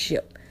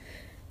relationship,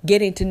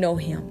 getting to know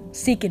him,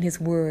 seeking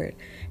his word,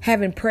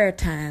 having prayer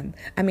time.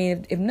 I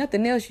mean, if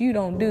nothing else you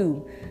don't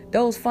do,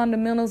 those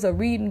fundamentals of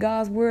reading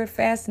God's word,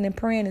 fasting and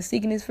praying and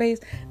seeking his face,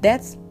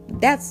 that's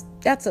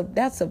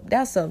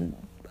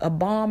a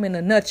bomb in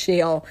a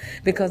nutshell,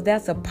 because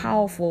that's a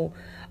powerful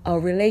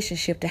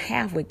relationship to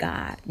have with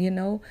God. You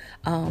know,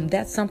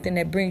 that's something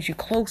that brings you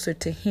closer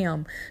to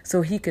him,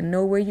 so he can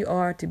know where you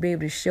are, to be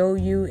able to show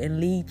you and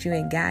lead you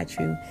and guide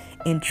you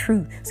in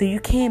truth, so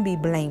you can be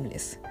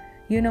blameless.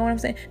 You know what I'm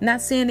saying?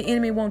 Not saying the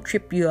enemy won't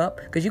trip you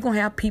up, because you're going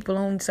to have people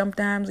on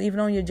sometimes,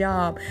 even on your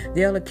job,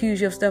 they'll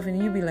accuse you of stuff,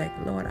 and you be like,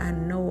 Lord, I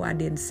know I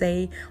didn't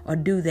say or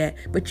do that.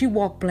 But you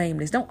walk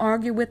blameless. Don't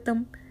argue with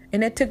them.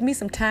 And that took me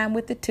some time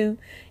with it too.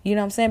 You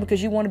know what I'm saying?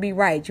 Because you want to be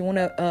right. You want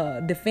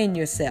to defend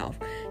yourself.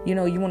 You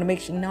know, you want to make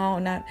sure,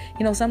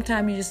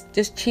 sometimes you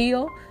just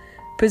chill,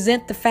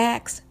 present the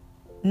facts,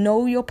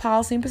 know your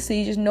policy and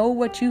procedures, know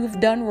what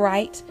you've done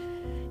right.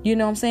 You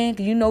know what I'm saying?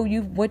 Because you know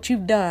what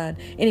you've done.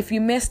 And if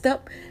you messed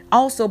up,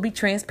 also be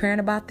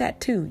transparent about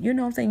that too. You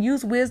know what I'm saying?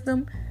 Use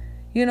wisdom,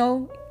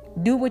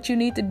 do what you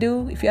need to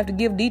do. If you have to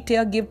give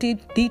detail, give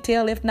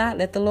detail. If not,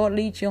 let the Lord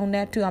lead you on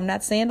that too. I'm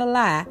not saying a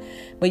lie,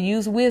 but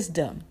use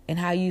wisdom in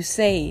how you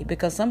say,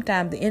 because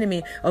sometimes the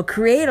enemy will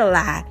create a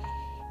lie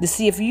to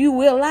see if you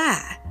will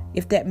lie,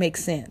 if that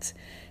makes sense.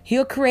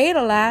 He'll create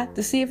a lie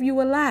to see if you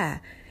will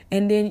lie,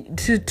 and then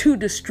to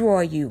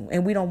destroy you.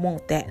 And we don't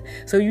want that.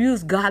 So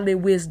use godly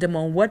wisdom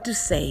on what to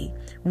say,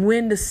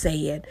 when to say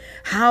it,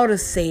 how to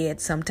say it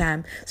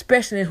sometimes,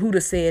 especially who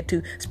to say it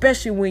to,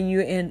 especially when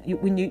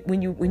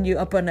you're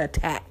up under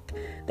attack.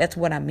 That's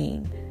what I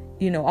mean.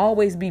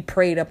 always be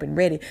prayed up and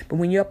ready. But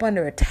when you're up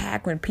under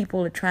attack, when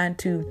people are trying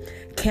to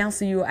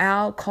cancel you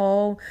out,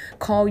 call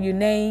your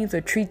names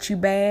or treat you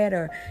bad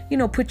or,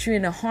 put you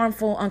in a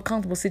harmful,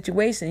 uncomfortable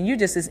situation, you're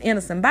just this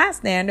innocent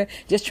bystander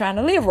just trying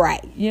to live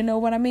right. You know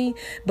what I mean?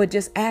 But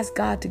just ask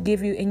God to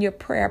give you in your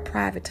prayer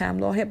private time,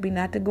 Lord, help me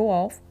not to go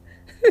off.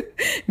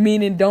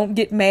 Meaning don't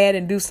get mad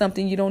and do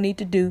something you don't need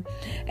to do.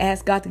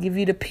 Ask God to give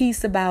you the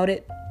peace about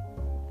it.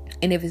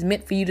 And if it's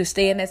meant for you to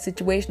stay in that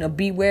situation or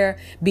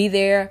be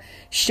there,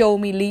 show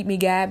me, lead me,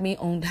 guide me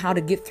on how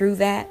to get through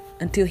that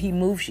until he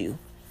moves you.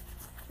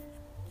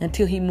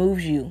 Until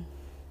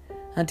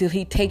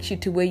he takes you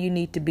to where you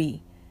need to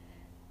be.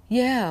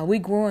 Yeah, we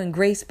grow in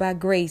grace by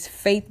grace,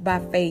 faith by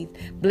faith,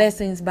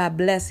 blessings by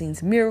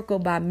blessings, miracle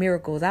by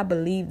miracles. I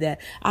believe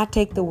that. I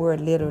take the word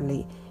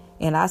literally.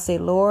 And I say,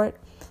 Lord,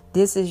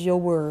 this is your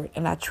word,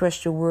 and I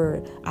trust your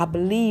word. I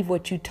believe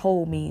what you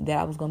told me, that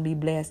I was going to be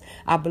blessed.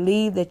 I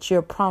believe that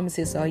your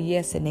promises are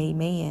yes and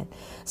amen.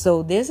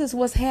 So this is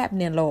what's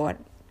happening, Lord.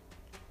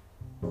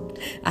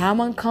 I'm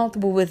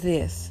uncomfortable with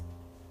this.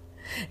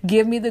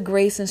 Give me the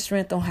grace and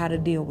strength on how to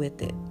deal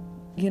with it.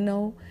 It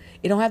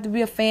don't have to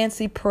be a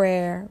fancy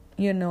prayer.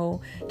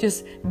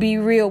 Just be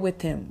real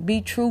with him.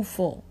 Be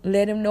truthful.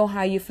 Let him know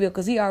how you feel,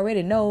 because he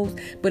already knows.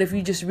 But if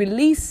you just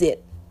release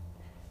it,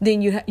 then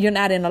you're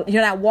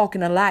not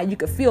walking a lie. You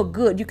can feel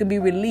good. You can be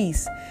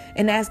released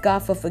and ask God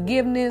for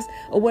forgiveness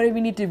or whatever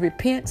you need to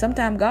repent.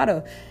 Sometimes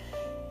God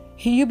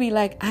you'll be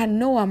like, I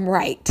know I'm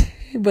right.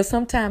 But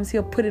sometimes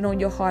he'll put it on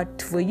your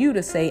heart for you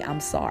to say, I'm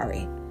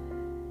sorry.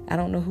 I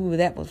don't know who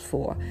that was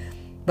for.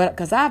 But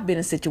because I've been in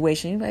a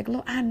situation, you're like,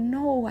 Lord, I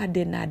know I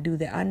did not do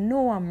that. I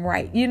know I'm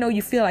right.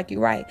 You feel like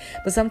you're right.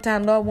 But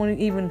sometimes Lord won't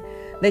even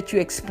let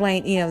you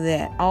explain any of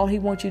that. All he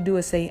wants you to do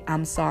is say,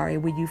 I'm sorry.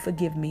 Will you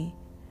forgive me?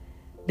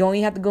 Don't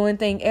even have to go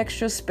anything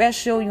extra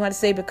special. You want to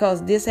say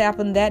because this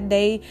happened that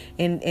day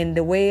and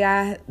the way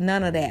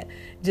none of that.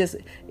 Just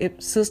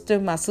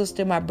my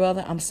sister, my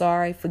brother, I'm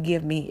sorry.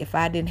 Forgive me. If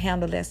I didn't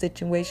handle that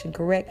situation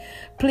correct,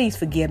 please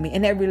forgive me.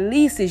 And that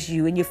releases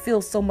you and you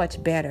feel so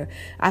much better.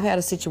 I've had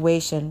a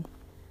situation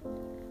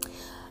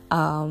in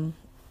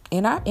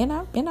our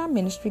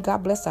ministry. God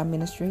bless our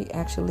ministry,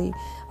 actually.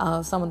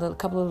 A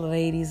couple of the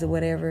ladies or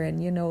whatever.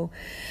 And,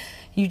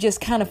 you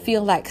just kind of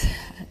feel like,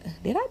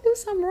 did I do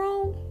something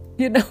wrong?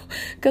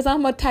 Because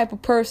I'm a type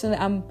of person,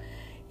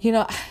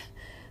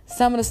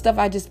 some of the stuff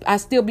I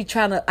still be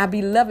I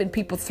be loving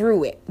people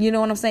through it. You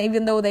know what I'm saying?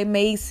 Even though they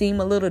may seem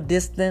a little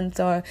distant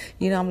or,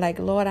 I'm like,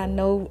 Lord, I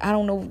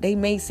don't know. They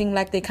may seem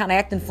like they kind of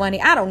acting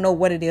funny. I don't know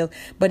what it is.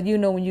 But,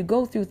 when you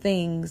go through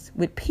things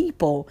with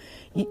people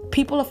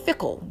are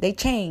fickle. They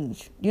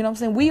change. You know what I'm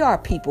saying? We are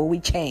people. We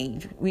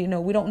change. We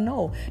don't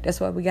know.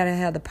 That's why we got to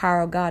have the power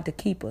of God to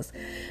keep us.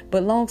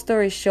 But long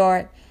story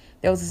short,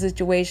 there was a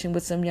situation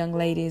with some young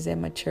ladies at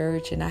my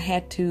church, and I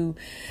had to,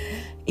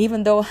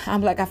 even though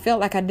I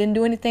felt like I didn't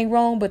do anything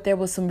wrong, but there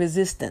was some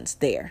resistance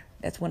there.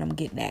 That's what I'm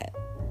getting at.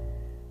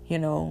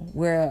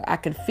 Where I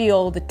could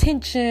feel the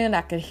tension.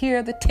 I could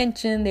hear the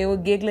tension. They were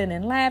giggling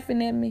and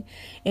laughing at me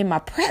in my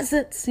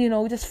presence,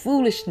 just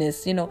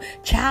foolishness,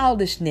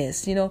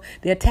 childishness, the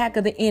attack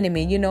of the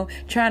enemy,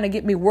 trying to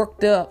get me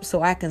worked up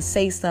so I can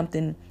say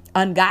something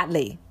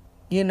ungodly.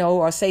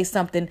 Or say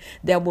something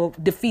that will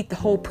defeat the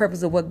whole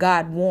purpose of what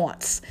God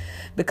wants.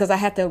 Because I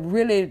had to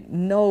really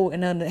know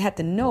and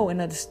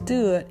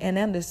understood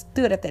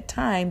at that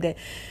time that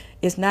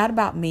it's not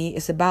about me.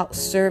 It's about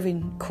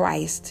serving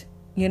Christ.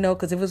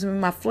 Because if it was in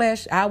my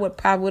flesh, I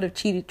would have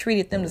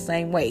treated them the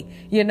same way.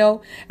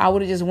 I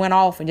would have just went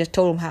off and just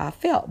told them how I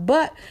felt.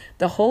 But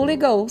the Holy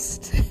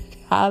Ghost,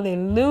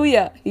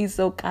 hallelujah, he's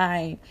so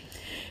kind.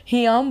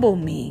 He humbled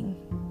me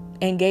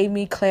and gave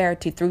me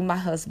clarity through my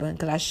husband,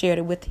 because I shared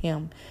it with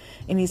him.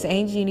 And he said,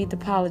 Angie, you need to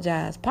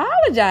apologize.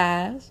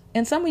 Apologize?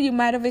 And some of you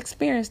might have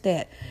experienced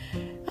that.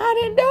 I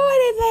didn't do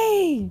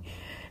anything.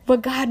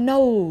 But God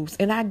knows.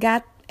 And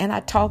I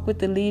talked with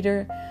the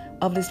leader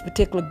of this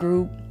particular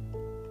group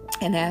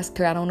and asked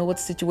her, I don't know what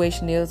the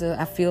situation is.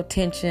 I feel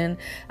tension.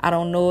 I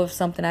don't know if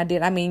something I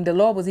did. The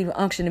Lord was even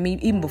unctioning me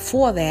even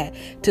before that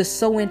to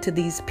sow into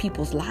these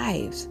people's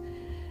lives.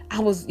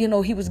 He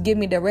was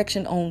giving me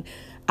direction on,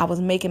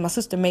 my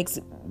sister makes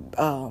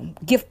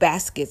gift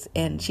baskets,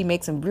 and she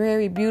makes them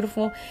very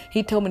beautiful.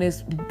 He told me to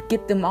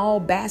get them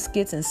all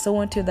baskets and sew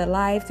into their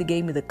lives. He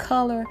gave me the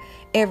color,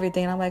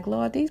 everything. I'm like,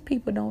 Lord, these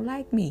people don't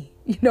like me.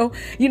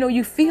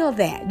 You feel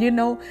that,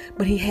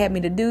 but he had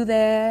me to do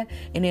that.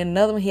 And then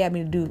another one, he had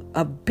me to do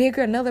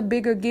another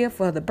bigger gift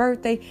for the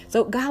birthday.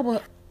 So God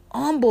will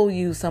humble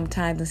you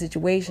sometimes in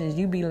situations.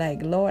 You be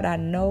like, Lord, I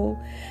know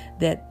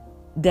that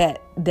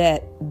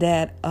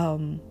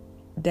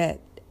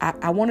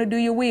I want to do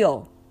your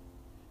will,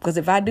 because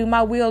if I do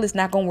my will, it's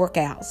not going to work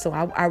out. So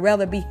I'd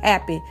rather be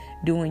happy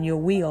doing your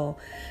will.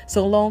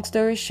 So long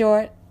story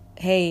short,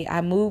 hey,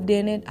 I moved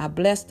in it. I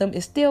blessed them.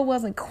 It still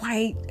wasn't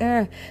quite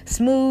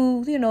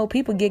smooth.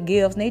 People get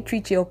gifts and they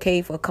treat you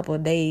okay for a couple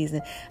of days.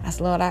 And I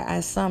said, Lord, I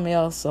something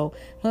else. So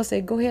Lord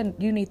said, go ahead.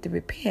 You need to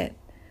repent.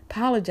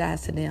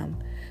 Apologize to them.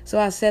 So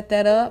I set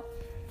that up.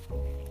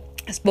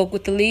 I spoke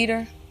with the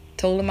leader,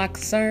 told her my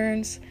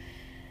concerns,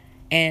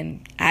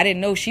 and I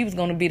didn't know she was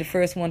going to be the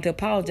first one to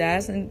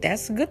apologize, and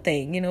that's a good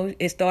thing.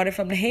 It started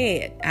from the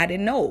head. I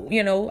didn't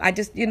know, I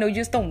just, you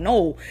just don't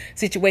know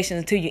situations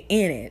until you're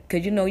in it,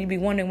 because, you be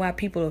wondering why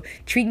people are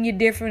treating you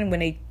different.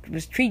 When they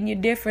was treating you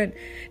different,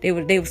 they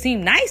would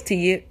seem nice to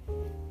you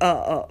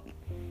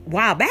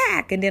while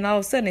back, and then all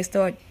of a sudden they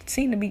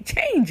seem to be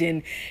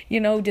changing,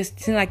 just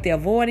seem like they're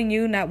avoiding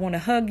you, not want to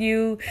hug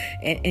you,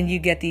 and you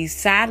get these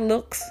side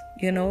looks,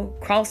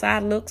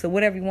 cross-eyed looks, or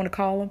whatever you want to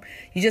call them.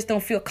 You just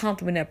don't feel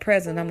comfortable in their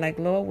presence. I'm like,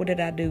 Lord, what did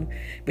I do?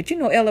 But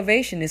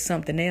elevation is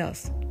something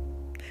else.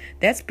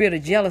 That spirit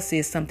of jealousy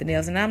is something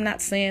else. And I'm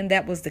not saying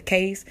that was the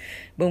case,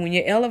 but when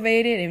you're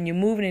elevated and you're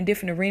moving in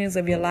different arenas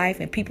of your life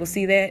and people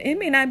see that, it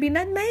may not be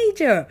nothing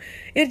major.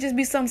 It'll just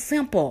be something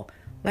simple.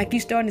 Like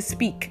you starting to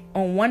speak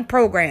on one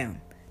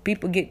program.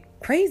 People get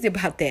crazy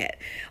about that.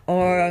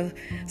 Or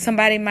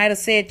somebody might have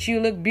said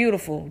you look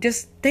beautiful.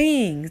 Just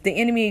things the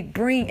enemy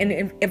bring.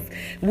 And if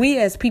we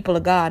as people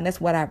of God, and that's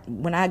what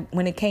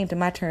when it came to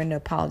my turn to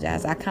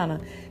apologize, I kind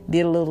of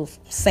did a little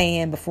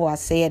saying before I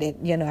said it.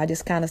 I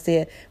just kind of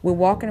said, we're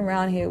walking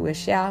around here, we're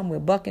shouting, we're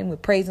bucking, we're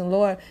praising the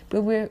Lord,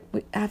 but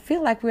I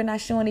feel like we're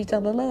not showing each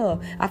other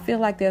love. I feel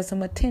like there's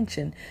some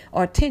tension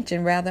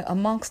rather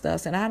amongst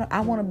us, and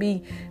I want to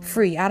be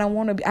free. I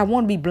want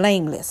to be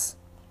blameless.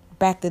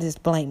 Back to this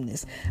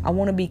blameless. I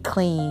want to be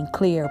clean,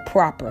 clear,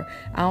 proper.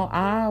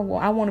 I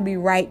want to be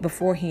right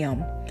before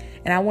Him,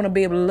 and I want to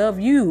be able to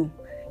love you.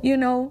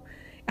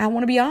 I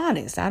want to be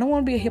honest. I don't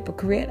want to be a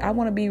hypocrite. I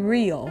want to be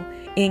real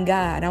in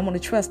God. I want to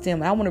trust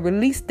Him. I want to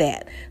release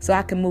that so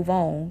I can move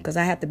on, because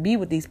I have to be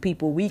with these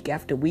people week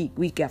after week,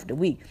 week after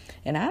week,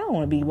 and I don't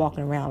want to be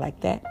walking around like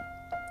that,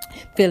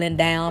 feeling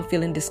down,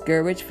 feeling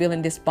discouraged,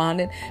 feeling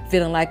despondent,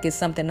 feeling like it's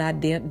something I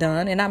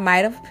done, and I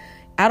might have.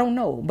 I don't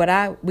know,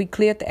 but we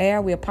cleared the air.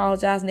 We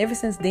apologized, and ever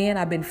since then,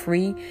 I've been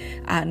free.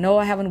 I know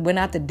I haven't went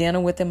out to dinner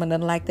with them or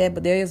nothing like that,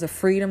 but there is a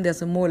freedom.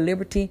 There's a more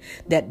liberty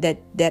that the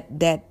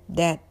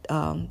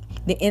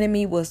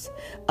enemy was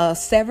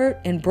severed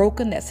and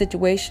broken, that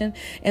situation.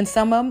 And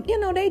some of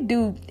them, they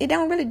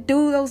don't really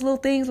do those little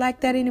things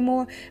like that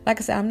anymore. Like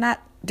I said,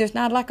 there's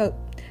not like a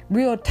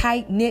real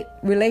tight-knit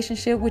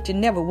relationship, which it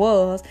never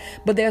was,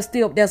 but there's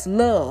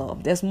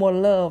love. There's more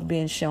love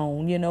being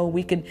shown.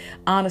 We can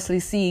honestly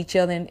see each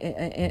other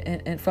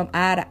and from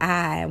eye to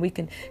eye, and we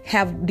can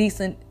have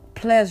decent,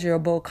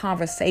 pleasurable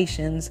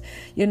conversations,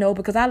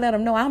 because I let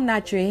them know I'm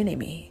not your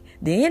enemy.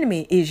 The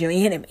enemy is your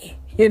enemy.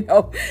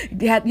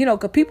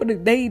 Because people,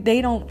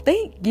 they don't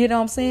think, what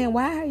I'm saying?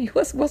 Why?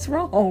 What's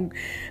wrong?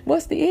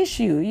 What's the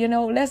issue?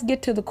 Let's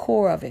get to the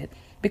core of it.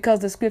 Because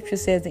the scripture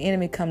says the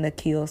enemy come to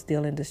kill,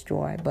 steal, and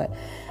destroy. But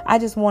I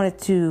just wanted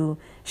to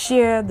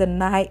share the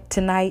night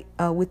tonight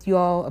with you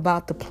all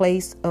about the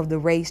place of the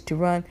race to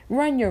run.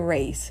 Run your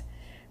race.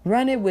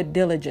 Run it with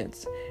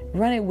diligence.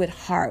 Run it with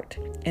heart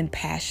and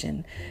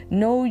passion.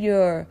 Know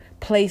your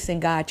place in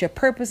God, your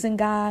purpose in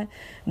God.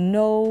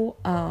 Know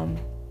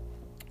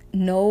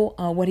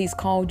what He's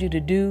called you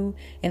to do,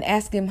 and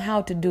ask Him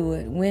how to do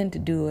it, when to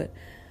do it.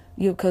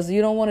 Because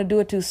you don't want to do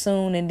it too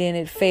soon and then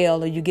it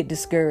fail, or you get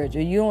discouraged,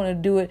 or you don't want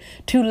to do it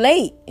too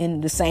late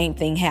and the same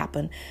thing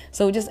happen.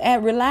 So just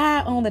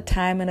rely on the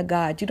timing of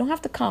God. You don't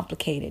have to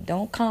complicate it.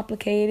 Don't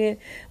complicate it.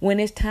 When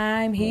it's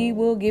time, He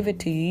will give it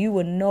to you. You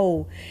will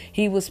know.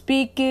 He will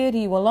speak it.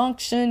 He will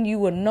unction. You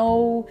will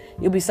know.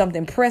 It'll be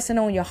something pressing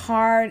on your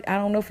heart. I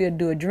don't know if He'll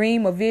do a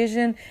dream or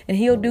vision, and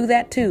He'll do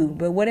that too.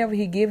 But whatever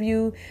He give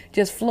you,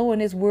 just flow in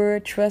His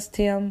word, trust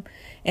Him,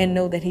 and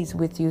know that He's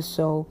with you.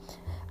 So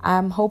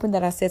I'm hoping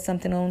that I said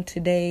something on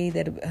today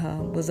that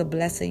was a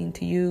blessing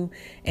to you,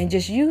 and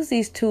just use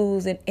these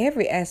tools in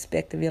every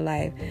aspect of your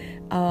life.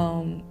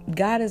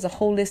 God is a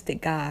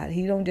holistic God.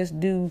 He don't just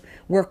do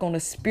work on a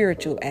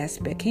spiritual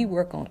aspect. He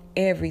work on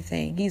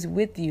everything. He's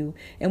with you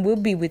and will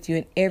be with you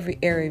in every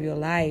area of your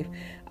life,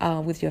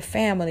 with your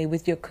family,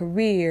 with your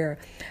career,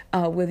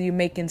 whether you're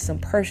making some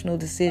personal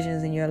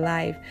decisions in your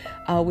life,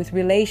 with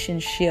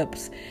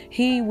relationships.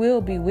 He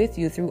will be with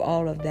you through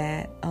all of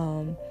that.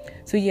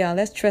 So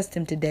let's trust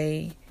Him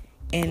today.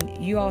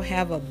 And you all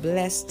have a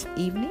blessed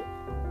evening.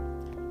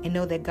 And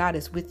know that God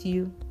is with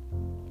you.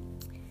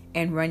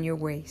 And run your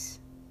race.